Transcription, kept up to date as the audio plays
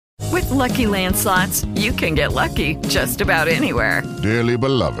Lucky Land Slots, you can get lucky just about anywhere. Dearly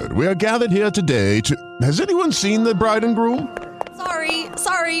beloved, we are gathered here today to... Has anyone seen the bride and groom?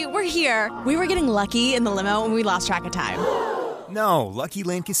 Sorry, we're here. We were getting lucky in the limo and we lost track of time. No, Lucky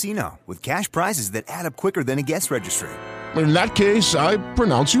Land Casino, with cash prizes that add up quicker than a guest registry. In that case, I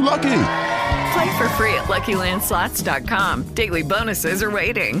pronounce you lucky. Play for free at LuckyLandSlots.com. Daily bonuses are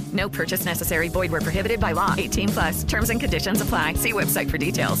waiting. No purchase necessary. Void where prohibited by law. 18+. Terms and conditions apply. See website for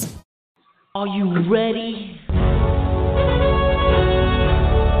details. Are you ready?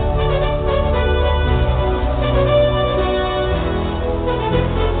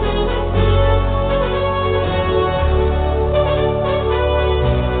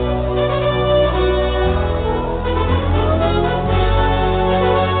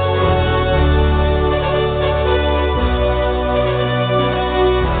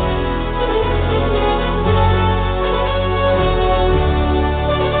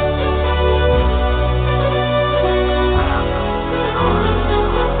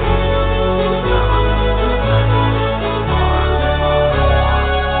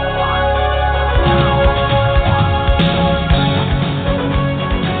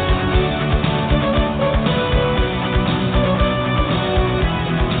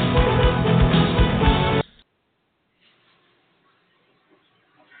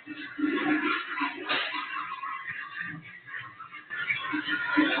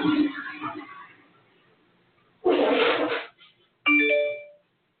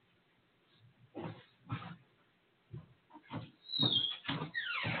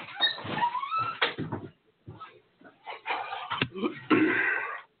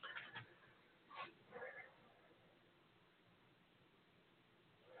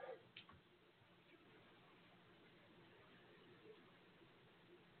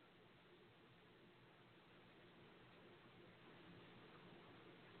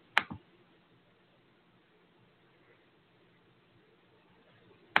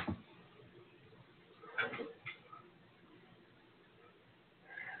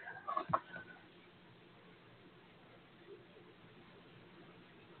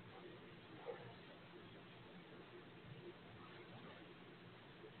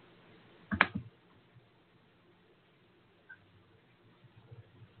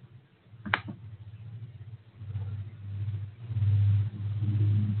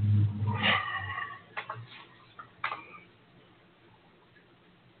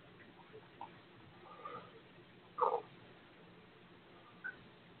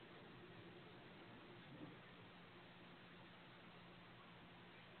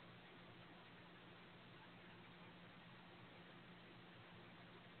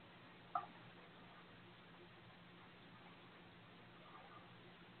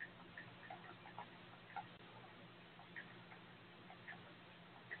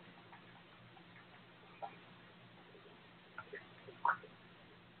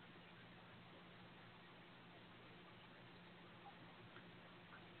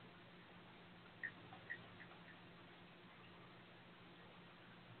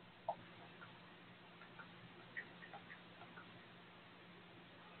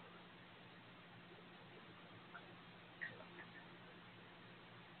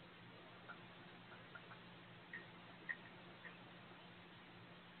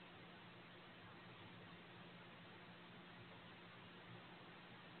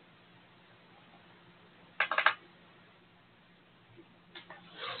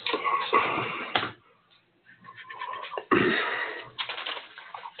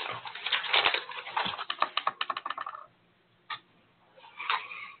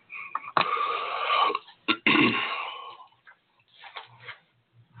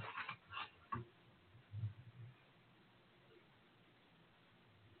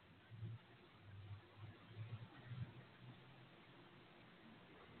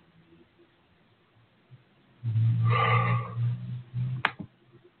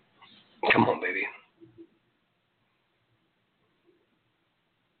 Come on, baby.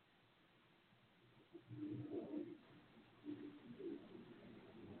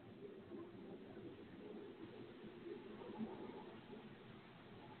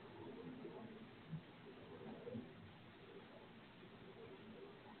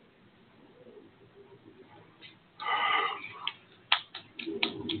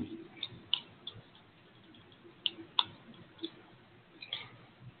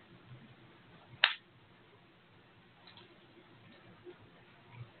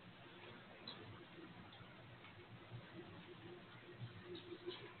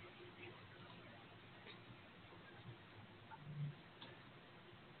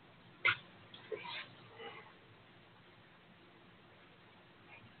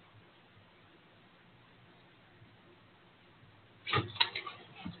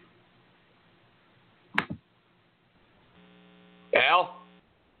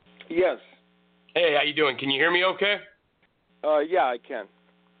 Yes. Hey, how you doing? Can you hear me okay? Yeah, I can.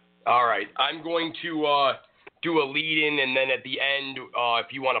 All right. I'm going to do a lead-in, and then at the end, if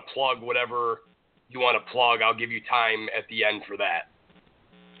you want to plug whatever you want to plug, I'll give you time at the end for that.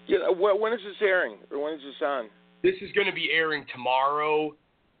 Yeah, when is this airing, or when is this on? This is going to be airing tomorrow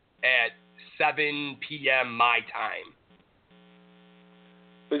at 7 p.m. my time.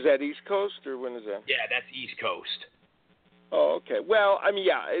 Is that East Coast, or when is that? Yeah, that's East Coast. Oh, okay. Well, I mean,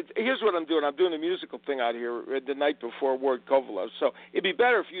 yeah, here's what I'm doing. I'm doing a musical thing out here the night before Ward Kovalev. So it'd be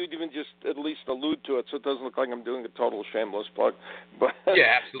better if you'd even just at least allude to it so it doesn't look like I'm doing a total shameless plug. But,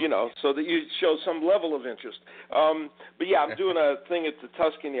 yeah, absolutely. You know, so that you show some level of interest. But, yeah, I'm doing a thing at the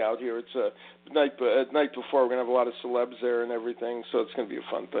Tuscany out here. It's a night before. We're going to have a lot of celebs there and everything, so it's going to be a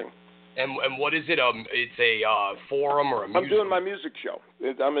fun thing. And what is it? It's a forum or a music? I'm doing my music show.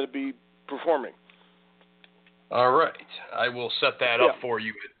 I'm going to be performing. All right. I will set that up for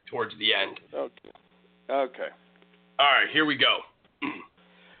you towards the end. Okay. All right, here we go.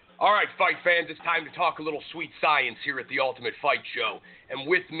 All right, fight fans, it's time to talk a little sweet science here at the Ultimate Fight Show. And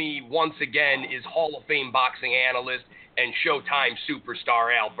with me, once again, is Hall of Fame boxing analyst and Showtime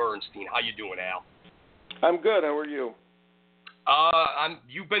superstar Al Bernstein. How you doing, Al? I'm good. How are you?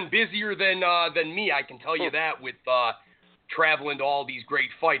 You've been busier than me, I can tell you that, with traveling to all these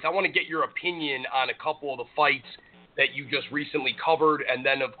great fights. I want to get your opinion on a couple of the fights that you just recently covered, and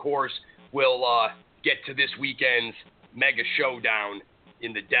then, of course, we'll get to this weekend's mega showdown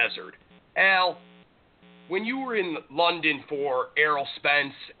in the desert. Al, when you were in London for Errol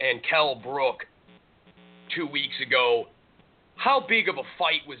Spence and Kell Brook 2 weeks ago, how big of a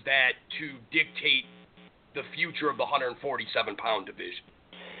fight was that to dictate the future of the 147-pound division?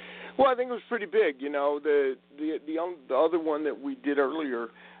 Well, I think it was pretty big. You know, the other one that we did earlier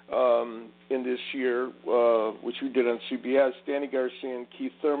in this year, which we did on CBS, Danny Garcia and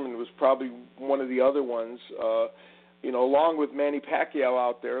Keith Thurman, was probably one of the other ones. You know, along with Manny Pacquiao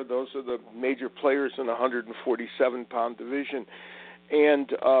out there, those are the major players in the 147-pound division, and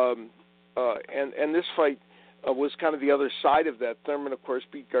this fight was kind of the other side of that. Thurman, of course,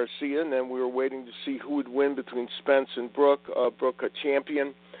 beat Garcia, and then we were waiting to see who would win between Spence and Brook. Brook, a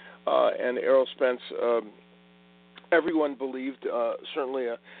champion. And Errol Spence, everyone believed certainly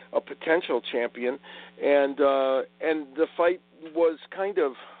a potential champion, and the fight was kind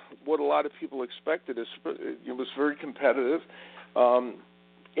of what a lot of people expected. It was very competitive,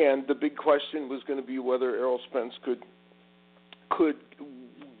 and the big question was going to be whether Errol Spence could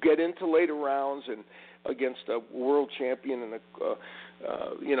get into later rounds and against a world champion and a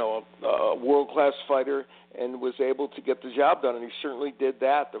world-class fighter, and was able to get the job done, and he certainly did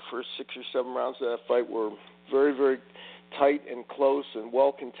that. The first 6 or 7 rounds of that fight were very, very tight and close and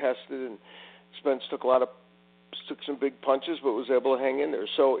well contested, and Spence took some big punches, but was able to hang in there.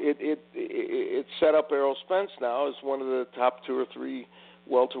 So it set up Errol Spence now as one of the top 2 or 3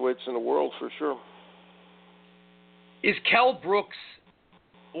 welterweights in the world for sure. Is Kell Brook's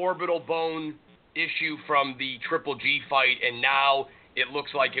orbital bone issue from the Triple G fight, and now it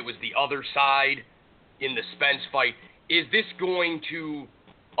looks like it was the other side in the Spence fight, is this going to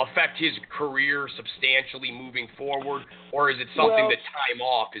affect his career substantially moving forward, or is it something that time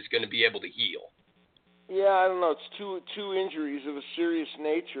off is going to be able to heal? Yeah, I don't know. It's two injuries of a serious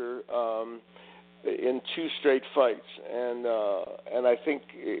nature in 2 straight fights, and I think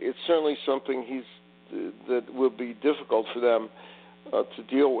it's certainly something that will be difficult for them to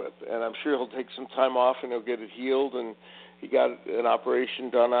deal with, and I'm sure he'll take some time off and he'll get it healed, and he got an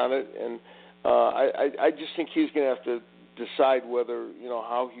operation done on it, and I just think he's going to have to decide whether,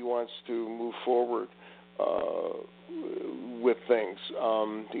 how he wants to move forward with things.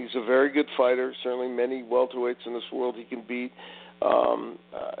 He's a very good fighter, certainly many welterweights in this world he can beat,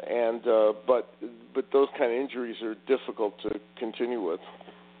 but those kind of injuries are difficult to continue with.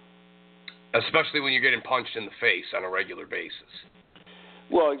 Especially when you're getting punched in the face on a regular basis.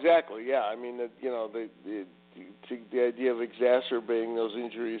 Well, exactly, yeah. I mean, the idea of exacerbating those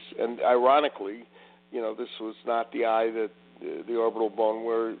injuries, and ironically, this was not the eye that the orbital bone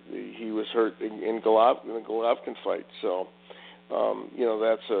where he was hurt in the Golovkin fight. So,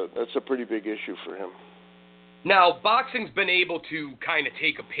 that's a pretty big issue for him. Now, boxing's been able to kind of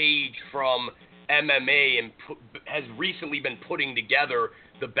take a page from MMA and has recently been putting together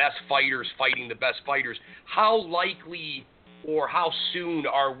the best fighters fighting the best fighters. How likely or how soon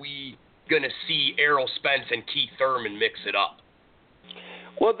are we going to see Errol Spence and Keith Thurman mix it up?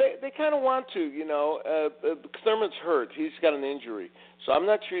 Well, they kind of want to, Thurman's hurt. He's got an injury. So I'm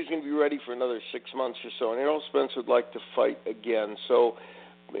not sure he's going to be ready for another 6 months or so. And Errol Spence would like to fight again. So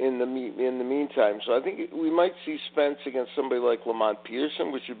in the meantime. So I think we might see Spence against somebody like Lamont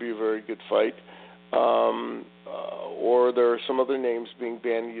Peterson, which would be a very good fight. Or there are some other names being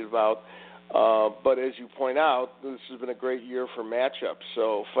bandied about. But as you point out, this has been a great year for matchups.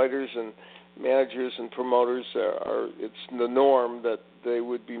 So fighters and managers and promoters it's the norm that they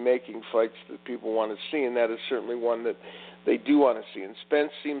would be making fights that people want to see, and that is certainly one that they do want to see. And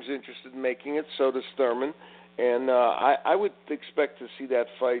Spence seems interested in making it, so does Thurman. And I would expect to see that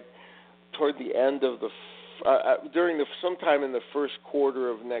fight toward the end of sometime in the first quarter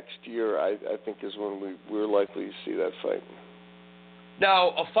of next year, I think is when we're likely to see that fight. Now,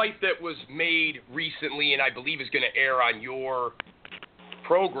 a fight that was made recently and I believe is going to air on your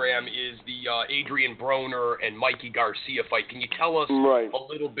program is the Adrian Broner and Mikey Garcia fight. Can you tell us a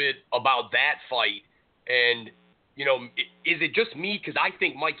little bit about that fight? And, is it just me? Because I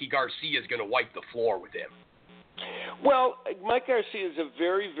think Mikey Garcia is going to wipe the floor with him. Well, Mike Garcia is a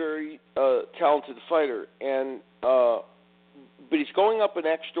very, very talented fighter, but he's going up an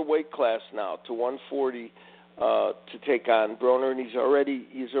extra weight class now to 140 to take on Broner, and he's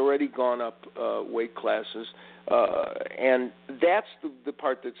already gone up weight classes, and that's the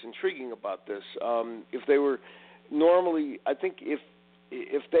part that's intriguing about this. If they were normally, I think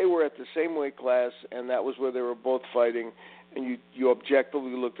if they were at the same weight class and that was where they were both fighting, and you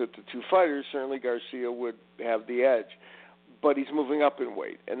objectively looked at the two fighters, certainly Garcia would have the edge. But he's moving up in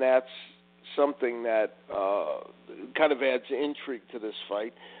weight, and that's something that kind of adds intrigue to this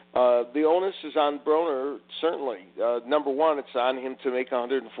fight. The onus is on Broner, certainly. Number one, it's on him to make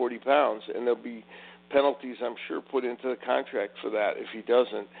 140 pounds, and there'll be penalties, I'm sure, put into the contract for that if he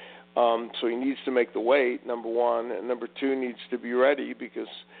doesn't. So he needs to make the weight, number one, and number two, needs to be ready because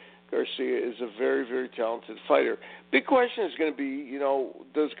Garcia is a very, very talented fighter. Big question is going to be,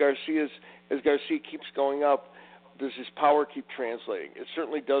 as Garcia keeps going up, does his power keep translating? It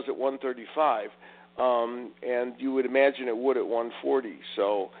certainly does at 135, and you would imagine it would at 140.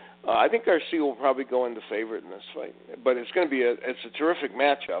 So I think Garcia will probably go into favorite in this fight. But it's going to be it's a terrific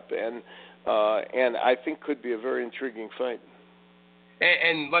matchup, and I think could be a very intriguing fight.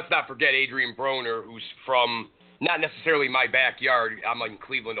 And let's not forget Adrian Broner, who's from not necessarily my backyard. I'm in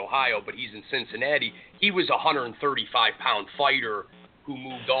Cleveland, Ohio, but he's in Cincinnati. He was a 135-pound fighter who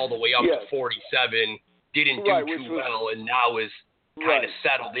moved all the way up to 47, didn't do too well, and now is kind of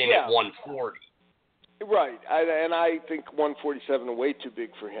settled in at 140. Right, and I think 147 is way too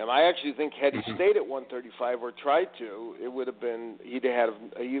big for him. I actually think had he stayed at 135 or tried to, it would have been he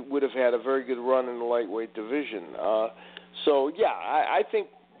would have had a very good run in the lightweight division.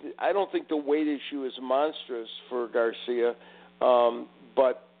 I don't think the weight issue is monstrous for Garcia,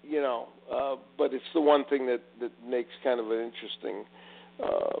 but it's the one thing that makes kind of an interesting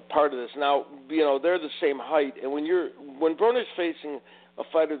part of this. Now, they're the same height, and when Broner's facing a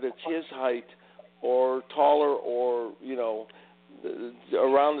fighter that's his height or taller or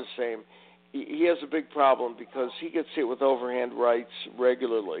around the same, he has a big problem because he gets hit with overhand rights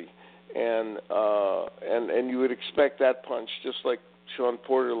regularly, and you would expect that punch just like Sean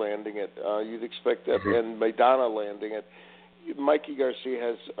Porter landing it. You'd expect that, and Maidana landing it. Mikey Garcia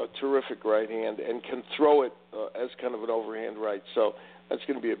has a terrific right hand and can throw it as kind of an overhand right. So that's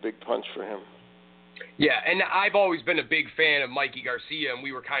going to be a big punch for him. Yeah, and I've always been a big fan of Mikey Garcia, and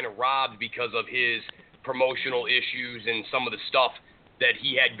we were kind of robbed because of his promotional issues and some of the stuff that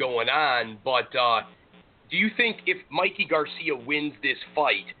he had going on. But do you think if Mikey Garcia wins this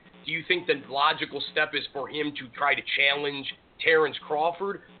fight, do you think the logical step is for him to try to challenge Terrence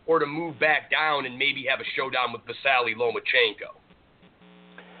Crawford or to move back down and maybe have a showdown with Vasily Lomachenko?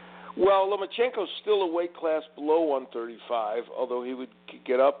 Well, Lomachenko's still a weight class below 135, although he would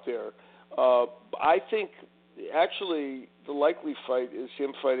get up there. I think, actually, the likely fight is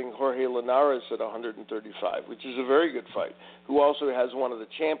him fighting Jorge Linares at 135, which is a very good fight, who also has one of the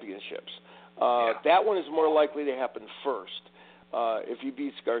championships. That one is more likely to happen first. If he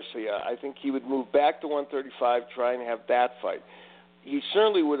beats Garcia, I think he would move back to 135, try and have that fight. He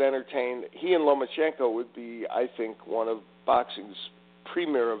certainly would entertain. He and Lomachenko would be, I think, one of boxing's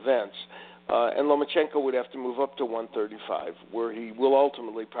premier events. And Lomachenko would have to move up to 135, where he will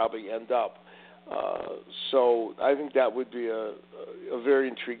ultimately probably end up. So I think that would be a very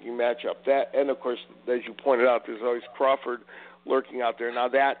intriguing matchup. That, and of course, as you pointed out, there's always Crawford lurking out there. Now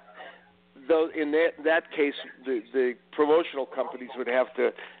in that case, the promotional companies would have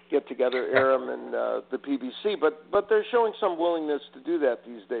to get together, Arum and the PBC, but they're showing some willingness to do that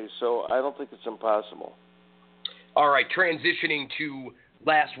these days, so I don't think it's impossible. All right, transitioning to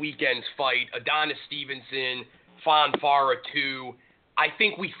last weekend's fight, Adonis Stevenson, Fonfara 2. I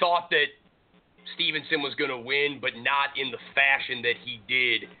think we thought that Stevenson was going to win, but not in the fashion that he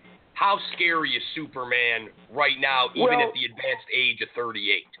did. How scary is Superman right now, even at the advanced age of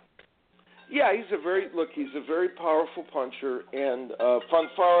 38? Yeah, he's a very powerful puncher, and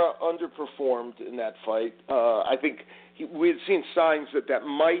Fonfara underperformed in that fight. I think we had seen signs that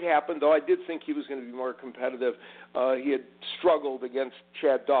might happen, though I did think he was going to be more competitive. He had struggled against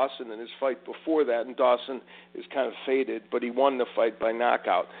Chad Dawson in his fight before that, and Dawson is kind of faded, but he won the fight by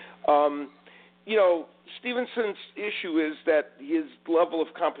knockout. Stevenson's issue is that his level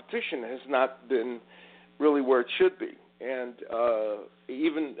of competition has not been really where it should be. And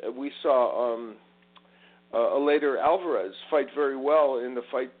even we saw Eleider Alvarez fight very well in the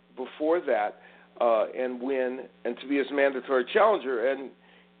fight before that and win, and to be his mandatory challenger. And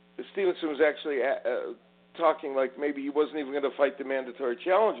Stevenson was actually talking like maybe he wasn't even going to fight the mandatory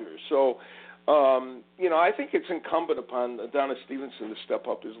challenger. So, I think it's incumbent upon Adonis Stevenson to step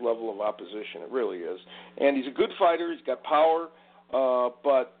up his level of opposition. It really is. And he's a good fighter. He's got power.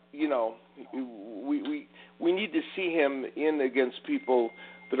 But, we need to see him in against people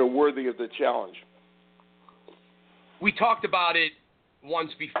that are worthy of the challenge. We talked about it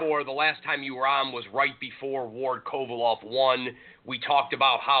once before. The last time you were on was right before Ward Kovalov won. We talked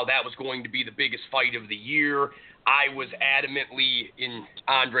about how that was going to be the biggest fight of the year. I was adamantly in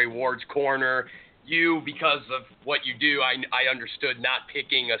Andre Ward's corner. You, because of what you do, I understood not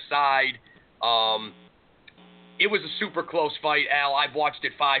picking a side. It was a super close fight, Al. I've watched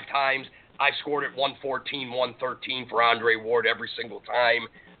it 5 times. I scored it 114-113 for Andre Ward every single time.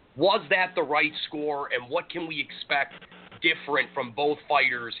 Was that the right score, and what can we expect different from both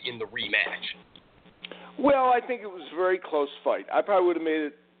fighters in the rematch? Well, I think it was a very close fight. I probably would have made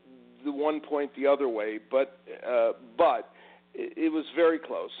it the 1 point the other way, but it was very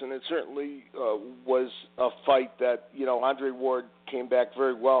close, and it certainly was a fight that, Andre Ward came back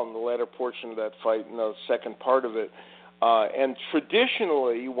very well in the latter portion of that fight, in the second part of it. And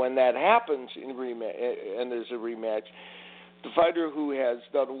traditionally, when that happens in and there's a rematch, the fighter who has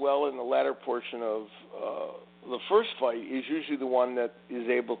done well in the latter portion of the first fight is usually the one that is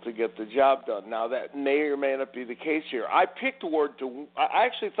able to get the job done. Now, that may or may not be the case here. I picked Ward I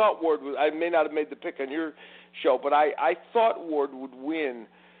actually thought Ward would. I may not have made the pick on your show, but I thought Ward would win.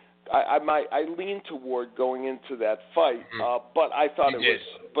 I leaned to Ward going into that fight, but I thought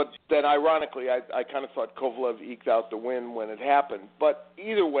But then, ironically, I kind of thought Kovalev eked out the win when it happened. But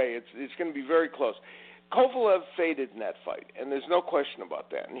either way, it's going to be very close. Kovalev faded in that fight, and there's no question about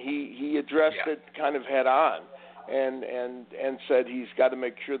that. And he addressed it kind of head on, and said he's got to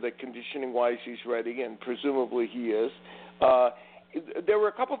make sure that conditioning-wise he's ready, and presumably he is. There were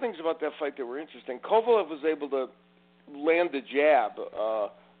a couple things about that fight that were interesting. Kovalev was able to land the jab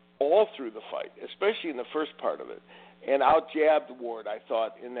all through the fight, especially in the first part of it, and out-jabbed Ward, I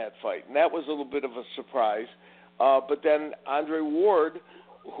thought, in that fight. And that was a little bit of a surprise. But then Andre Ward,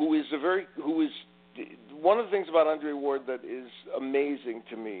 who is one of the things about Andre Ward that is amazing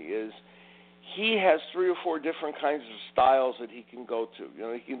to me is he has 3 or 4 different kinds of styles that he can go to.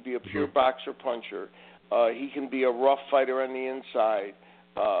 He can be a pure boxer puncher. He can be a rough fighter on the inside.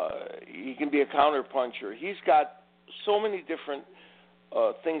 He can be a counter puncher. He's got so many different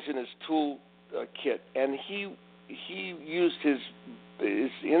things in his tool kit, and he used his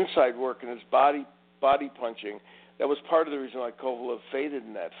inside work and his body punching. That was part of the reason why Kovalev faded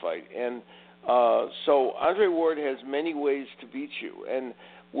in that fight. And so Andre Ward has many ways to beat you, and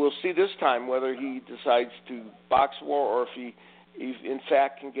we'll see this time whether he decides to box more or if he in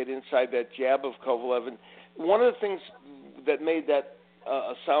fact can get inside that jab of Kovalev. And one of the things that made that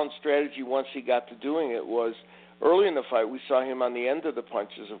a sound strategy once he got to doing it was early in the fight we saw him on the end of the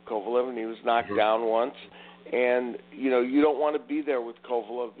punches of Kovalev, and he was knocked down once. And, you don't want to be there with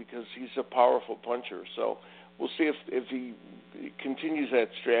Kovalev because he's a powerful puncher. So we'll see if he continues that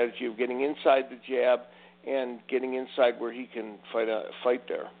strategy of getting inside the jab and getting inside where he can fight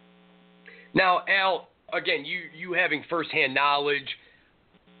there. Now, Al, again, you having firsthand knowledge,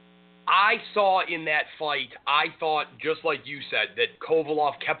 I saw in that fight, I thought, just like you said, that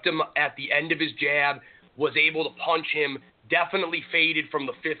Kovalov kept him at the end of his jab, was able to punch him, definitely faded from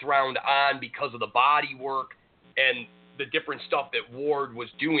the 5th round on because of the body work and the different stuff that Ward was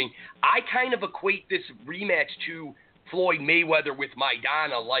doing. I kind of equate this rematch to Floyd Mayweather with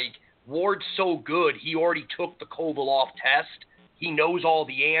Maidana. Like, Ward's so good, he already took the Kovalov test. He knows all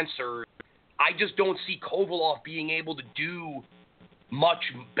the answers. I just don't see Kovalov being able to do much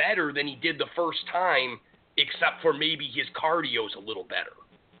better than he did the first time, except for maybe his cardio's a little better.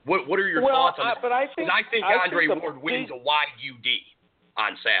 What are your thoughts on that? I think Andre Ward wins a wide UD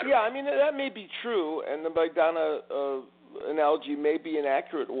on Saturday. Yeah, I mean, that may be true, and the Maidana analogy may be an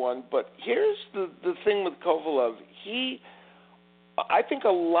accurate one, but here's the thing with Kovalev. I think a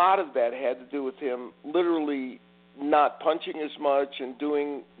lot of that had to do with him literally not punching as much and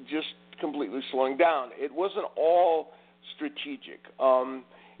doing just completely slowing down. It wasn't all strategic.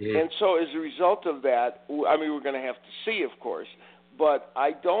 And so as a result of that, I mean, we're going to have to see, of course, but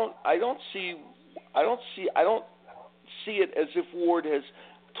I don't see it as if Ward has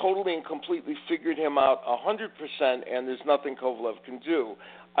totally and completely figured him out 100% and there's nothing Kovalev can do.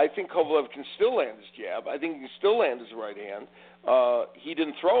 I think Kovalev can still land his jab. I think he can still land his right hand. He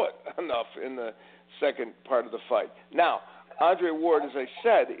didn't throw it enough in the second part of the fight. Now, Andre Ward, as I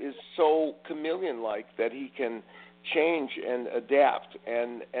said, is so chameleon-like that he can change and adapt,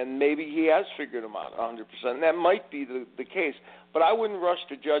 and maybe he has figured him out 100%. And that might be the case, but I wouldn't rush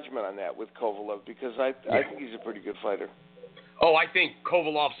to judgment on that with Kovalev because I think he's a pretty good fighter. Oh, I think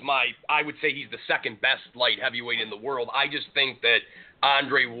Kovalev's I would say he's the second best light heavyweight in the world. I just think that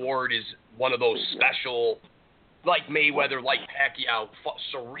Andre Ward is one of those special, like Mayweather, like Pacquiao,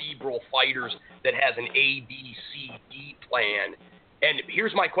 cerebral fighters that has an A, B, C, D plan. And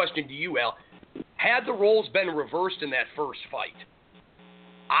here's my question to you, Al. Had the roles been reversed in that first fight,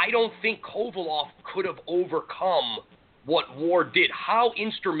 I don't think Kovalev could have overcome what Ward did. How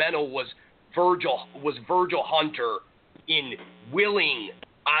instrumental was Virgil Hunter in willing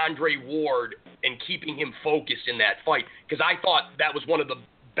Andre Ward and keeping him focused in that fight? Because I thought that was one of the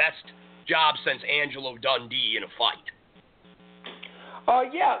best jobs since Angelo Dundee in a fight.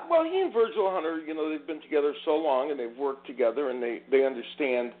 Yeah, well, he and Virgil Hunter, they've been together so long and they've worked together and they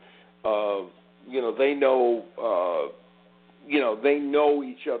understand, they know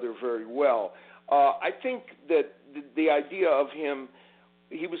each other very well. I think that the idea of him,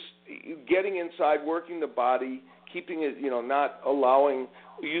 he was getting inside, working the body, keeping it, not allowing,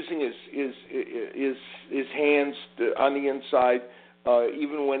 using his hands on the inside,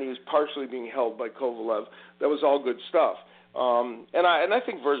 even when he was partially being held by Kovalev. That was all good stuff. And I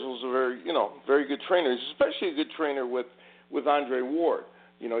think Virgil's a very good trainer. He's especially a good trainer with Andre Ward.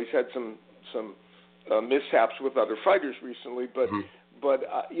 He's had some mishaps with other fighters recently, but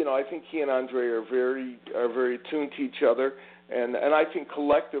I think he and Andre are very attuned to each other, and I think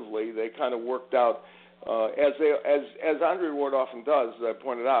collectively they kind of worked out as Andre Ward often does. As I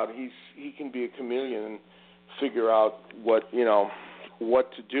pointed out, he can be a chameleon and figure out what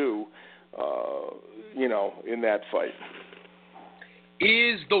to do in that fight.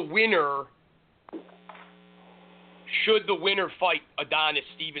 Should the winner fight Adonis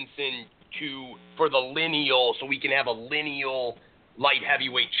Stevenson for the lineal, so we can have a lineal light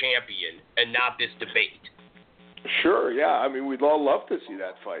heavyweight champion and not this debate? Sure, yeah. I mean, we'd all love to see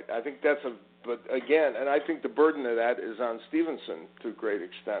that fight. I think but again, and I think the burden of that is on Stevenson to a great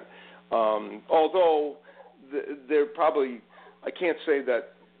extent. Although they're probably, I can't say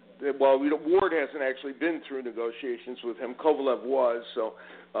that. Well, Ward hasn't actually been through negotiations with him. Kovalev was, so,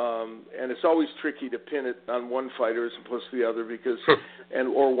 and it's always tricky to pin it on one fighter as opposed to the other because,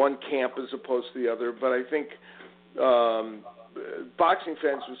 or one camp as opposed to the other. But I think boxing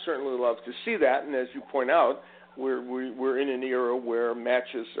fans would certainly love to see that. And as you point out, we're in an era where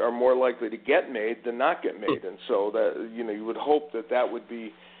matches are more likely to get made than not get made, and so that you would hope that would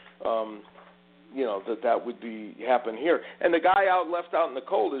be. That would be happen here. And the guy left out in the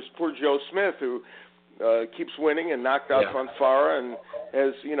cold is poor Joe Smith, who keeps winning and knocked out Fonfara, and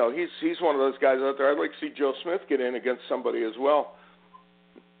he's one of those guys out there. I'd like to see Joe Smith get in against somebody as well.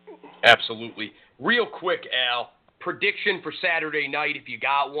 Absolutely. Real quick, Al, prediction for Saturday night, if you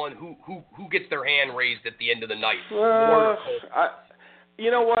got one. Who gets their hand raised at the end of the night? You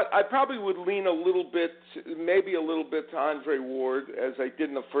know what? I probably would lean maybe a little bit to Andre Ward, as I did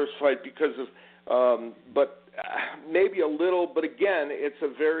in the first fight because of. But maybe a little, but again, it's a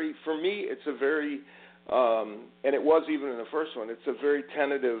very, and it was even in the first one, it's a very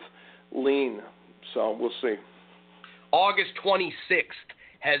tentative lean, so we'll see. August 26th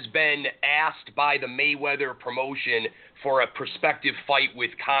has been asked by the Mayweather promotion for a prospective fight with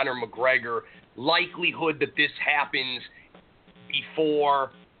Conor McGregor. Likelihood that this happens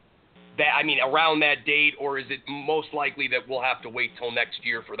before that, around that date, or is it most likely that we'll have to wait till next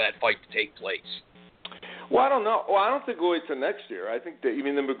year for that fight to take place? Well, I don't know. Well, I don't think we'll wait till next year. I think you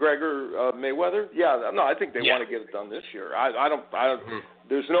mean the McGregor Mayweather? Yeah, no, I think they want to get it done this year. I don't.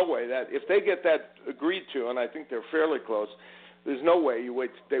 There's no way that if they get that agreed to, and I think they're fairly close. There's no way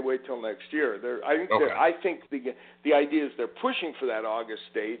they wait till next year. I think the idea is they're pushing for that August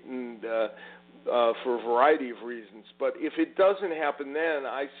date, and for a variety of reasons. But if it doesn't happen then,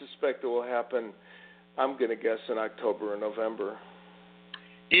 I suspect it will happen, I'm going to guess, in October or November.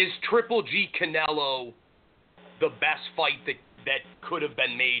 Is Triple G Canelo the best fight that could have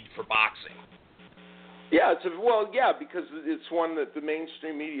been made for boxing. Yeah, because it's one that the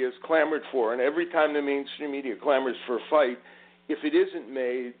mainstream media has clamored for, and every time the mainstream media clamors for a fight, if it isn't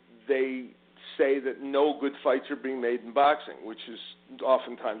made, they say that no good fights are being made in boxing, which is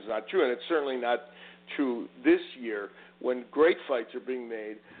oftentimes not true, and it's certainly not true this year when great fights are being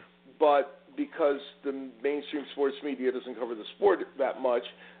made. But because the mainstream sports media doesn't cover the sport that much,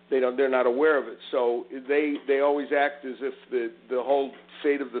 they're not aware of it. So they always act as if the whole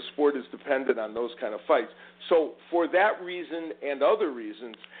fate of the sport is dependent on those kind of fights. So for that reason and other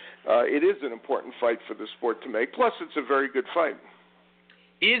reasons, it is an important fight for the sport to make. Plus, it's a very good fight.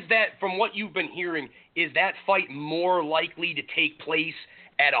 Is that, from what you've been hearing, is that fight more likely to take place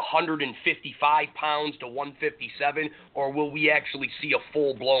at 155 pounds to 157, or will we actually see a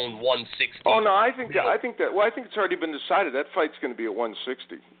full-blown 160? Oh no, I think it's already been decided. That fight's going to be at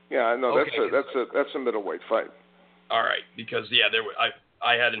 160. Yeah, I know. Okay. That's a middleweight fight. All right, because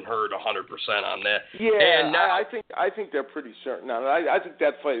I hadn't heard 100% on that. Yeah, and now, I think they're pretty certain on it. I think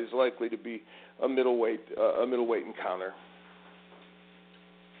that fight is likely to be a middleweight encounter.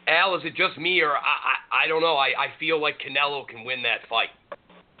 Al, is it just me, or I don't know? I feel like Canelo can win that fight.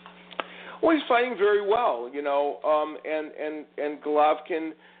 Well, he's fighting very well, and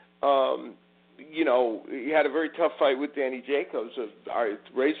Golovkin, he had a very tough fight with Danny Jacobs, a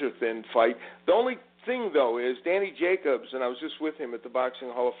razor-thin fight. The only thing, though, is Danny Jacobs, and I was just with him at the Boxing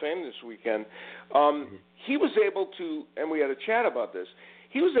Hall of Fame this weekend, he was able to, and we had a chat about this,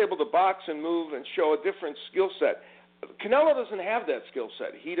 he was able to box and move and show a different skill set. Canelo doesn't have that skill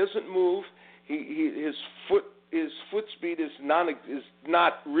set. He doesn't move. His foot speed is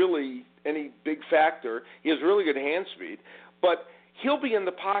not really any big factor. He has really good hand speed, but he'll be in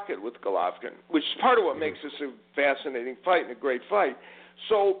the pocket with Golovkin, which is part of what makes this a fascinating fight and a great fight.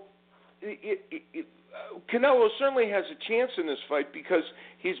 So Canelo certainly has a chance in this fight because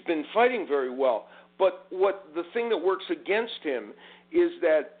he's been fighting very well. But the thing that works against him is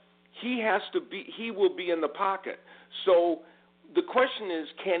that he will be in the pocket. So the question is,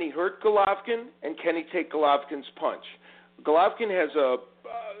 can he hurt Golovkin, and can he take Golovkin's punch? Golovkin has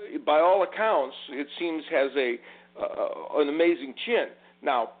by all accounts, it seems, has an amazing chin.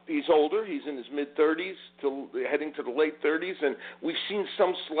 Now, he's older. He's in his mid-30s, heading to the late 30s, and we've seen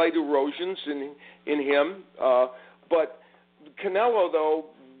some slight erosions in him. But Canelo, though,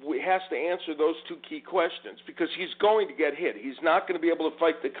 has to answer those two key questions because he's going to get hit. He's not going to be able to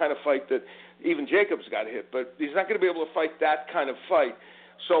fight the kind of fight that even Jacobs got hit, but he's not going to be able to fight that kind of fight.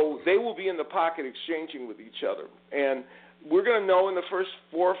 So they will be in the pocket exchanging with each other. And we're going to know in the first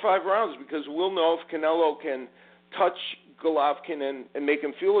 4 or 5 rounds because we'll know if Canelo can touch Golovkin and make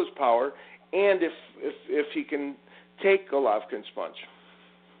him feel his power, and if he can take Golovkin's punch.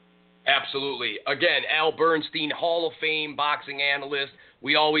 Absolutely. Again, Al Bernstein, Hall of Fame boxing analyst.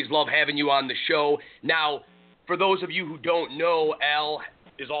 We always love having you on the show. Now, for those of you who don't know, Al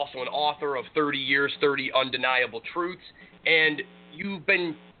is also an author of 30 Years, 30 Undeniable Truths, and you've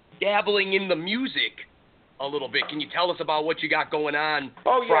been dabbling in the music a little bit. Can you tell us about what you got going on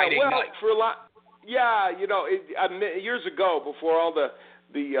Friday night? Years ago, before all the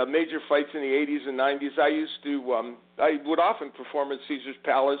major fights in the 80s and 90s, I would often perform at Caesar's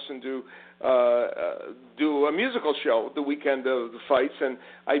Palace and do a musical show the weekend of the fights, and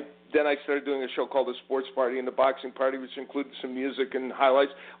then I started doing a show called The Sports Party and the Boxing Party, which included some music and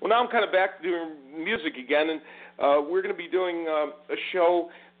highlights. Well, now I'm kind of back to doing music again, and we're going to be doing a show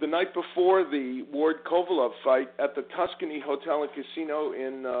the night before the Ward Kovalov fight at the Tuscany Hotel and Casino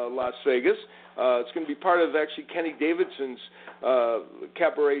in Las Vegas. It's going to be part of actually Kenny Davidson's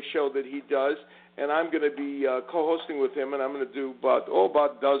cabaret show that he does, and I'm going to be co-hosting with him, and I'm going to do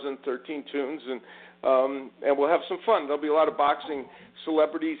about 13 tunes, and we'll have some fun. There'll be a lot of boxing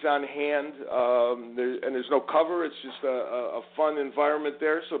celebrities on hand, and there's no cover. It's just a fun environment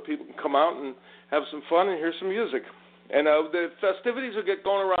there, so people can come out and have some fun and hear some music. And the festivities will get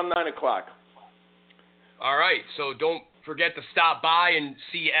going around 9 o'clock. All right, so don't forget to stop by and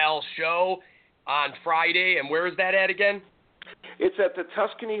see Al's show on Friday. And where is that at again? It's at the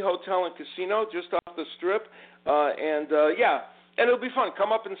Tuscany Hotel and Casino, just off the Strip. And it'll be fun.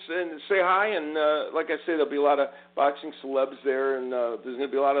 Come up and say hi. And like I say, there'll be a lot of boxing celebs there, and there's going to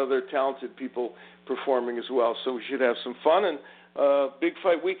be a lot of other talented people performing as well. So we should have some fun. And big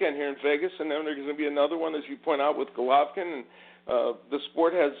fight weekend here in Vegas, and then there's going to be another one, as you point out, with Golovkin. And the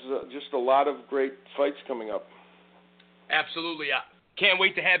sport has just a lot of great fights coming up. Absolutely. Can't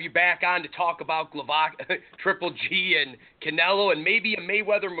wait to have you back on to talk about Triple G and Canelo and maybe a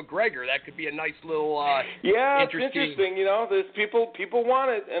Mayweather-McGregor. That could be a nice little it's interesting. You know, there's people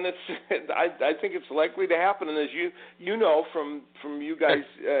want it, and it's I think it's likely to happen. And as you know from you guys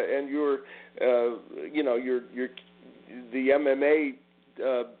and your the MMA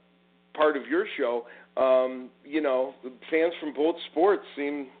part of your show, the fans from both sports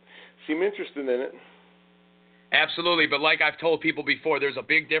seem interested in it. Absolutely, but like I've told people before, there's a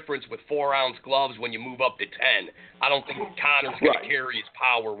big difference with 4-ounce gloves when you move up to 10. I don't think Conor's going to carry his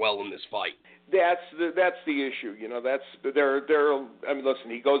power well in this fight. That's the issue. You know, I mean, listen,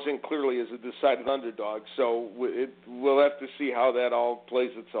 he goes in clearly as a decided underdog, so we'll have to see how that all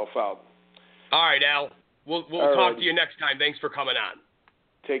plays itself out. All right, Al. We'll talk to you next time. Thanks for coming on.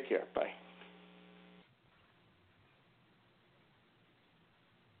 Take care. Bye.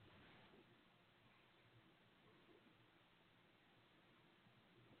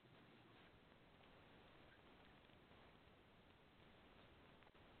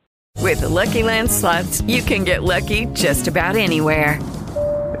 With the Lucky Land Slots, you can get lucky just about anywhere.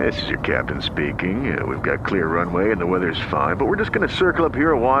 This is your captain speaking. We've got clear runway and the weather's fine, but we're just going to circle up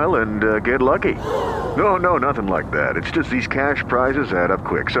here a while and get lucky. No, nothing like that. It's just these cash prizes add up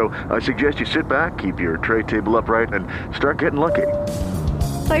quick. So I suggest you sit back, keep your tray table upright, and start getting lucky.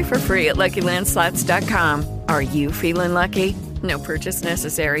 Play for free at LuckyLandSlots.com. Are you feeling lucky? No purchase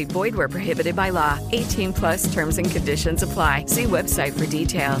necessary. Void where prohibited by law. 18+ terms and conditions apply. See website for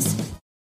details.